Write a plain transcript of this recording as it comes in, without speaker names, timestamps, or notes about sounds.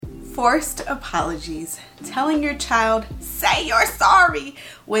Forced apologies. Telling your child, say you're sorry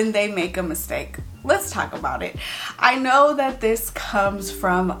when they make a mistake. Let's talk about it. I know that this comes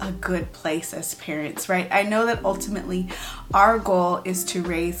from a good place as parents, right? I know that ultimately our goal is to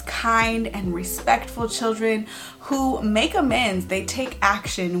raise kind and respectful children who make amends. They take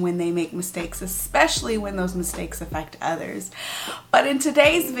action when they make mistakes, especially when those mistakes affect others. But in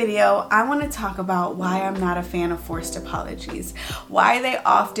today's video, I want to talk about why I'm not a fan of forced apologies, why they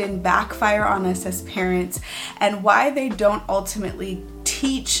often backfire on us as parents, and why they don't ultimately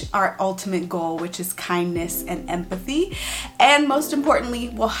teach our ultimate goal, which is kindness and empathy. And most importantly,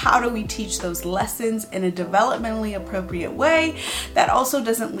 well, how do we teach those lessons in a developmentally appropriate way that also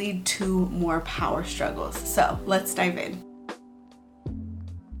doesn't lead to more power struggles? So let's dive in.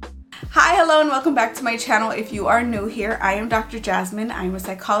 Hi, hello, and welcome back to my channel. If you are new here, I am Dr. Jasmine. I'm a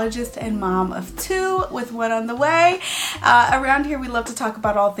psychologist and mom of two with one on the way. Around here, we love to talk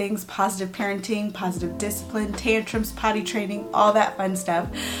about all things positive parenting, positive discipline, tantrums, potty training, all that fun stuff.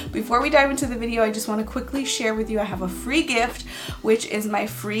 Before we dive into the video, I just want to quickly share with you, I have a free gift, which is my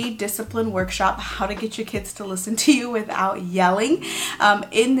free discipline workshop, how to get your kids to listen to you without yelling.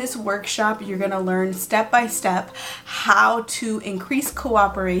 In this workshop, you're going to learn step by step how to increase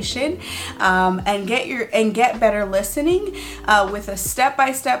cooperation and get better listening with a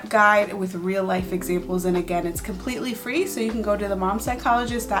step-by-step guide with real life examples. And again, it's completely free, so you can go to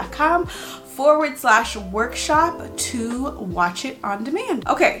themomspsychologist.com/workshop to watch it on demand.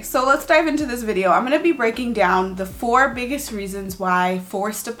 Okay, so let's dive into this video. I'm going to be breaking down the 4 biggest reasons why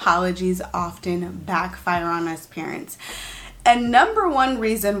forced apologies often backfire on us parents. And number one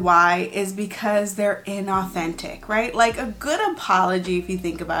reason why is because they're inauthentic, right? Like a good apology, if you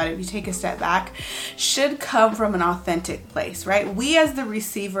think about it, if you take a step back, should come from an authentic place, right? We as the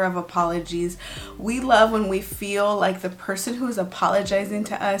receiver of apologies, we love when we feel like the person who is apologizing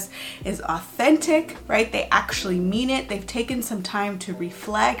to us is authentic, right? They actually mean it. They've taken some time to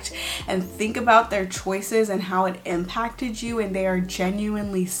reflect and think about their choices and how it impacted you, and they are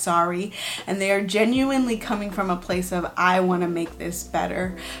genuinely sorry, and they are genuinely coming from a place of, I want to make this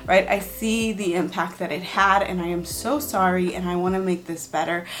better, right? I see the impact that it had, and I am so sorry, and I want to make this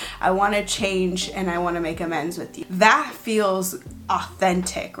better. I want to change, and I want to make amends with you. That feels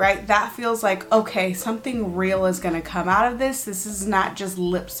authentic, right? That feels like, okay, something real is going to come out of this. This is not just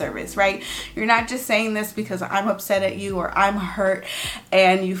lip service, right? You're not just saying this because I'm upset at you or I'm hurt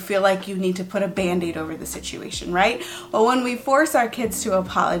and you feel like you need to put a band-aid over the situation, right? But when we force our kids to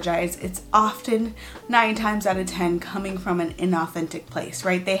apologize, it's often 9 times out of 10 coming from an inauthentic place,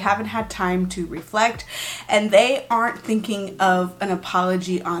 right? They haven't had time to reflect and they aren't thinking of an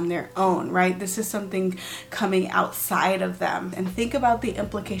apology on their own, right? This is something coming outside of them, and think about the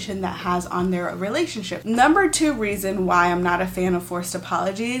implication that has on their relationship. Number 2 reason why I'm not a fan of forced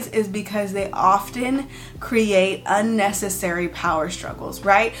apologies is because they often create unnecessary power struggles,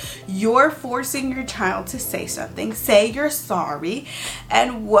 right? You're forcing your child to say something, say you're sorry,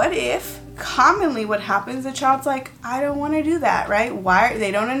 and what if commonly what happens, the child's like, I don't want to do that, right? Why?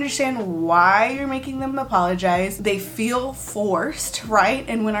 They don't understand why you're making them apologize. They feel forced, right?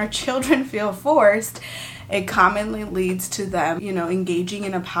 And when our children feel forced, it commonly leads to them, engaging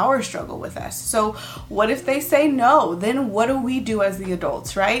in a power struggle with us. So what if they say no? Then what do we do as the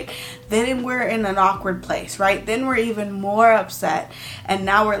adults, right? Then we're in an awkward place, right? Then we're even more upset. And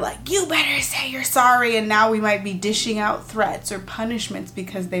now we're like, you better say you're sorry. And now we might be dishing out threats or punishments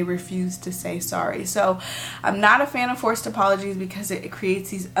because they refuse to say sorry. So I'm not a fan of forced apologies because it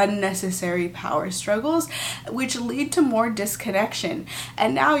creates these unnecessary power struggles, which lead to more disconnection.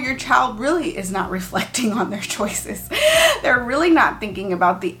 And now your child really is not reflecting on their choices. They're really not thinking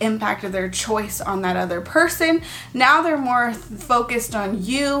about the impact of their choice on that other person. Now they're more focused on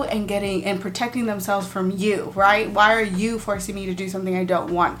you and protecting themselves from you, right? Why are you forcing me to do something I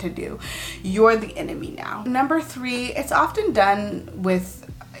don't want to do? You're the enemy now. Number 3, it's often done with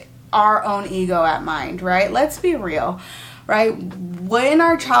our own ego at mind, right? Let's be real, right? When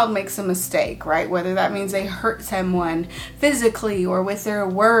our child makes a mistake, right, whether that means they hurt someone physically or with their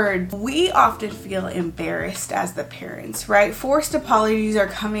words, we often feel embarrassed as the parents, right? Forced apologies are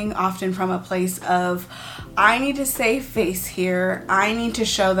coming often from a place of, I need to save face here. I need to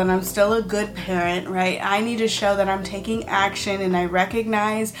show that I'm still a good parent, right? I need to show that I'm taking action and I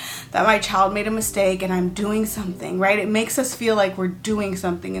recognize that my child made a mistake and I'm doing something, right? It makes us feel like we're doing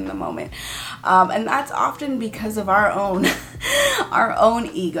something in the moment. And that's often because of our own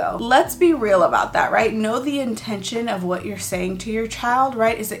ego. Let's be real about that, right? Know the intention of what you're saying to your child,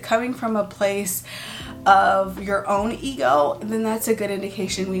 right? Is it coming from a place of your own ego, then that's a good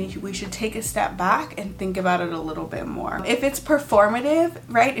indication we should take a step back and think about it a little bit more. If it's performative,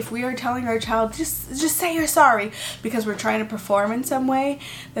 right? If we are telling our child, just say you're sorry because we're trying to perform in some way,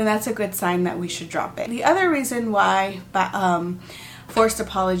 then that's a good sign that we should drop it. The other reason why forced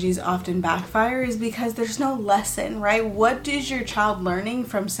apologies often backfire is because there's no lesson, right? What is your child learning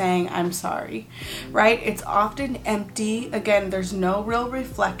from saying I'm sorry, right? It's often empty. Again, there's no real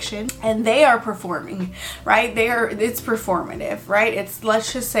reflection, and they are performing, right? It's performative, right? It's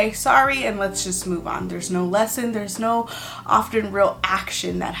let's just say sorry and let's just move on. There's no lesson. There's no often real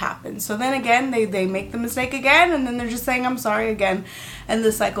action that happens. So then again, they make the mistake again, and then they're just saying I'm sorry again, and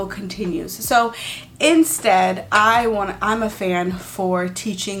the cycle continues. So instead, I'm a fan for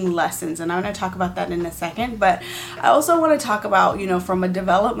teaching lessons, and I'm going to talk about that in a second, but I also want to talk about, from a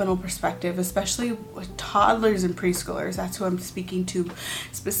developmental perspective, especially with toddlers and preschoolers, that's who I'm speaking to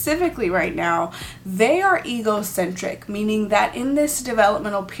specifically right now. They are egocentric, meaning that in this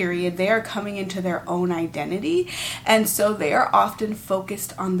developmental period, they are coming into their own identity, and so they are often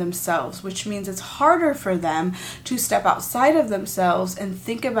focused on themselves, which means it's harder for them to step outside of themselves and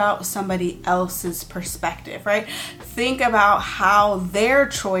think about somebody else's perspective, right? Think about how their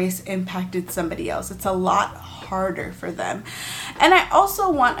choice impacted somebody else. It's a lot harder for them. And I also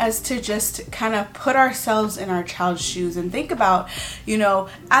want us to just kind of put ourselves in our child's shoes and think about,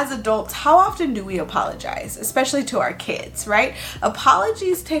 as adults, how often do we apologize, especially to our kids, right?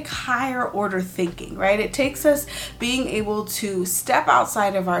 Apologies take higher order thinking, right? It takes us being able to step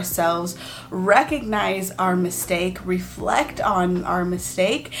outside of ourselves, recognize our mistake, reflect on our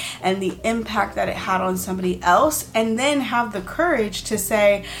mistake and the impact that it had on somebody else, and then have the courage to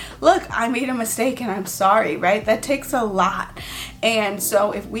say, look, I made a mistake and I'm sorry, right? That takes a lot. And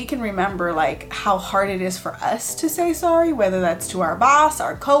so if we can remember how hard it is for us to say sorry, whether that's to our boss,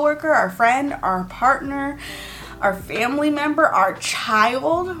 our coworker, our friend, our partner, our family member, our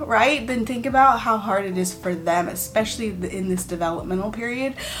child, right? Then think about how hard it is for them, especially in this developmental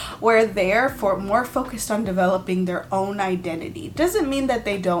period where they're more focused on developing their own identity. Doesn't mean that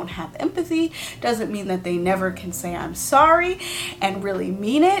they don't have empathy, doesn't mean that they never can say I'm sorry and really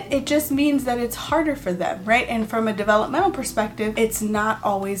mean it. It just means that it's harder for them, right? And from a developmental perspective, it's not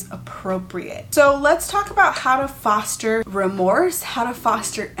always appropriate. So let's talk about how to foster remorse, how to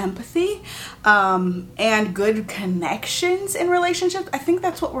foster empathy, and good connections in relationships. I think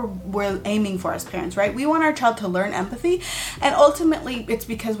that's what we're aiming for as parents, right? We want our child to learn empathy, and ultimately it's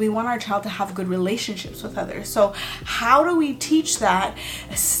because we want our child to have good relationships with others. So how do we teach that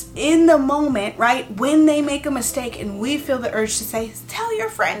in the moment, right? When they make a mistake and we feel the urge to say, tell your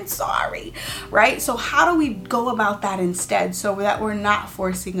friend sorry, right? So how do we go about that instead so that we're not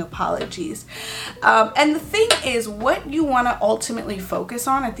forcing apologies? And the thing is, what you want to ultimately focus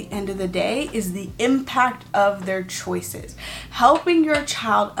on at the end of the day is the impact of their choices. Helping your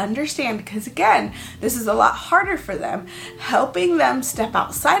child understand, because again, this is a lot harder for them, helping them step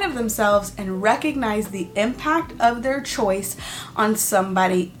outside of themselves and recognize the impact of their choice on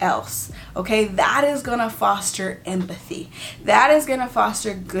somebody else. Okay, that is going to foster empathy. That is going to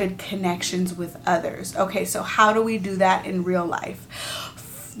foster good connections with others. Okay, so how do we do that in real life?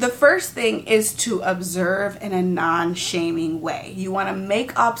 The first thing is to observe in a non-shaming way. You want to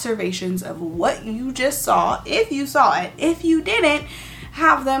make observations of what you just saw, if you saw it. If you didn't,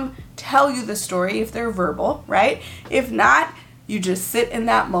 have them tell you the story if they're verbal, right? If not, you just sit in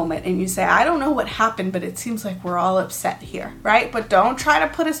that moment and you say, I don't know what happened, but it seems like we're all upset here, right? But don't try to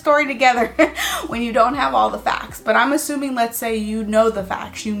put a story together when you don't have all the facts. But I'm assuming, let's say you know the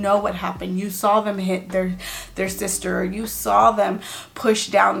facts, you know what happened. You saw them hit their sister, or you saw them push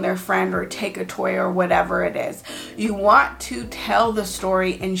down their friend or take a toy or whatever it is. You want to tell the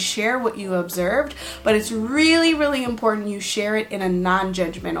story and share what you observed, but it's really, really important you share it in a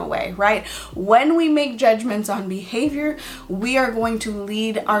non-judgmental way, right? When we make judgments on behavior, we are going to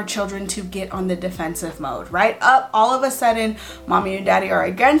lead our children to get on the defensive mode, right? All of a sudden, mommy and daddy are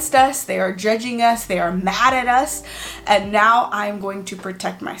against us, they are judging us, they are mad at us, and now I'm going to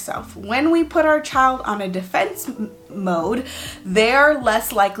protect myself. When we put our child on a defense mode, they're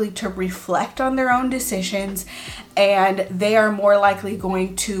less likely to reflect on their own decisions, and they are more likely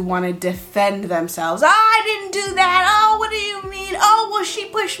going to want to defend themselves. I didn't do that. Oh, what do you mean? Oh, well, she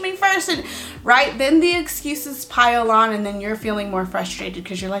pushed me first. And right, then the excuses pile on, and then you're feeling more frustrated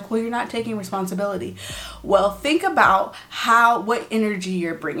because you're like, well, you're not taking responsibility. Well, think about what energy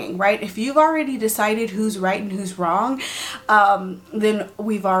you're bringing, right? If you've already decided who's right and who's wrong, then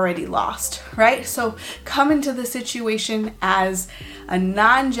we've already lost, right? So come into the situation as a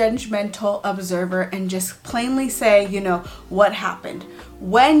non-judgmental observer and just plainly say, what happened?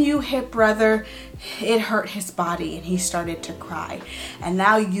 when you hit brother, it hurt his body and he started to cry, and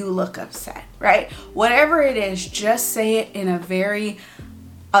now you look upset, right? Whatever it is, just say it in a very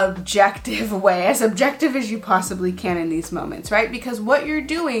objective way, as objective as you possibly can in these moments, right? Because what you're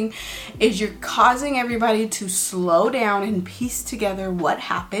doing is you're causing everybody to slow down and piece together what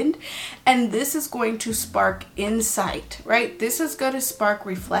happened, and this is going to spark insight, right? This is going to spark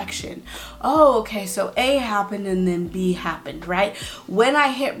reflection. Oh, okay, so A happened and then B happened, right? When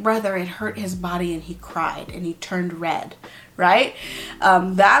I hit brother, it hurt his body and he cried and he turned red, right?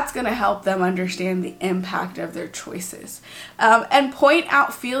 That's going to help them understand the impact of their choices. And point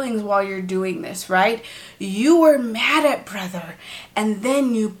out feelings while you're doing this, right? You were mad at brother and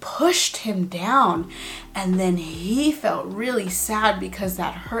then you pushed him down and then he felt really sad because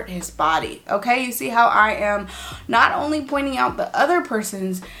that hurt his body. Okay, you see how I am not only pointing out the other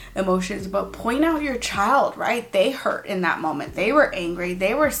person's emotions, but point out your child, right? They hurt in that moment. They were angry,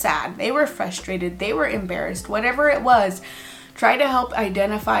 they were sad, they were frustrated, they were embarrassed, whatever it was. Try to help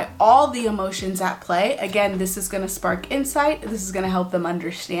identify all the emotions at play. Again, this is going to spark insight. This is going to help them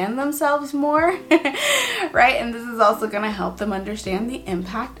understand themselves more, right? And this is also going to help them understand the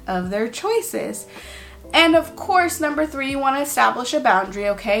impact of their choices. And of course, number 3, you want to establish a boundary,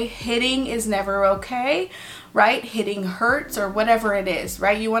 okay? Hitting is never okay, right? Hitting hurts or whatever it is,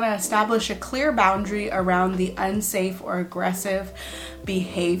 right? You want to establish a clear boundary around the unsafe or aggressive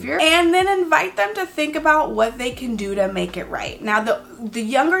behavior, and then invite them to think about what they can do to make it right. Now, the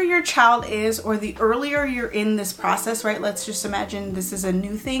younger your child is, or the earlier you're in this process, right? Let's just imagine this is a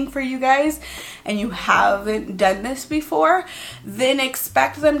new thing for you guys and you haven't done this before, then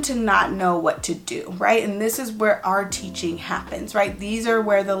expect them to not know what to do, right? And this is where our teaching happens, right? These are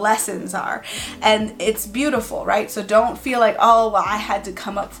where the lessons are, and it's beautiful, right? So don't feel like, oh, well, I had to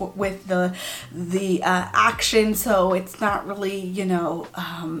come up with the action, so it's not really, you know,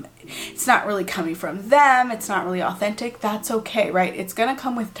 it's not really coming from them. It's not really authentic. That's okay, right? It's going to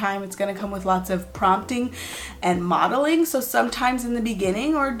come with time. It's going to come with lots of prompting and modeling. So sometimes in the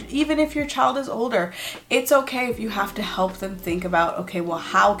beginning, or even if your child is older, it's okay if you have to help them think about, okay, well,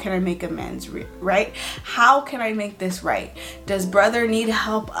 how can I make amends, right? How can I make this right? Does brother need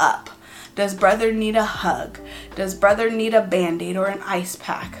help up? Does brother need a hug? Does brother need a Band-Aid or an ice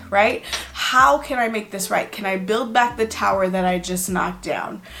pack, right? How can I make this right? Can I build back the tower that I just knocked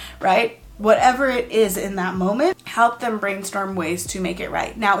down, right? Whatever it is in that moment, help them brainstorm ways to make it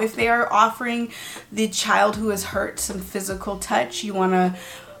right. Now, if they are offering the child who is hurt some physical touch, you want to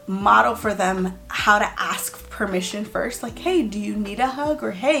model for them how to ask permission first, like, hey, do you need a hug?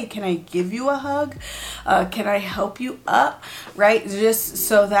 Or hey, can I give you a hug? Can I help you up? Right? Just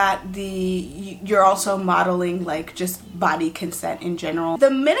so that you're also modeling like just body consent in general.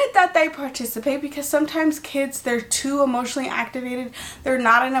 The minute that they participate, because sometimes kids, they're too emotionally activated, they're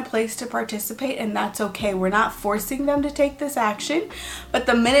not in a place to participate, and that's okay. We're not forcing them to take this action, but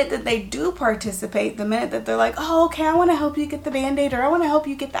the minute that they do participate, the minute that they're like, oh, okay, I want to help you get the Band-Aid, or I want to help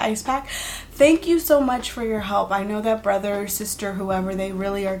you get the ice pack, thank you so much for your help. I know that brother, sister, whoever, they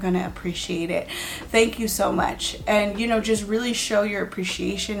really are going to appreciate it. Thank you so much. And, you know, just really show your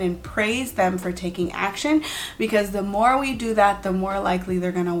appreciation and praise them for taking action, because the more we do that, the more likely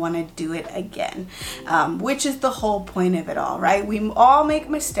they're going to want to do it again, which is the whole point of it all, right? We all make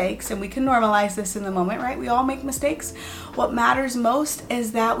mistakes, and we can normalize this in the moment, right? We all make mistakes. What matters most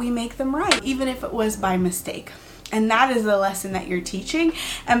is that we make them right, even if it was by mistake. And that is the lesson that you're teaching.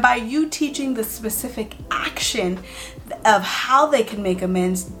 And by you teaching the specific action of how they can make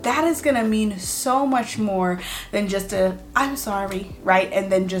amends, that is going to mean so much more than just I'm sorry, right?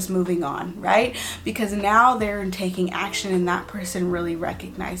 And then just moving on, right? Because now they're taking action and that person really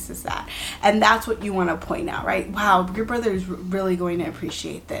recognizes that. And that's what you want to point out, right? Wow, your brother is really going to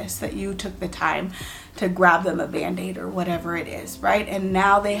appreciate this, that you took the time to grab them a Band-Aid or whatever it is, right? And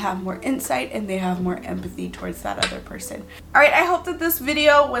now they have more insight and they have more empathy towards that other person. All right, I hope that this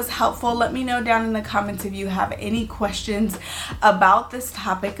video was helpful. Let me know down in the comments if you have any questions about this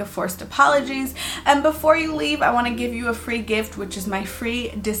topic of forced apologies. And before you leave, I want to give you a free gift, which is my free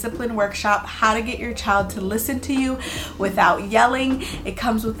discipline workshop, How to Get Your Child to Listen to You Without Yelling. It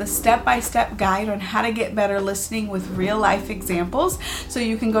comes with a step-by-step guide on how to get better listening with real-life examples. So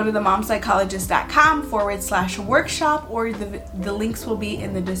you can go to themomspsychologist.com/workshop, or the links will be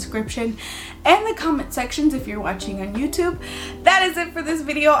in the description and the comment sections if you're watching on YouTube. That is it for this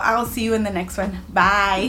video. I will see you in the next one. Bye.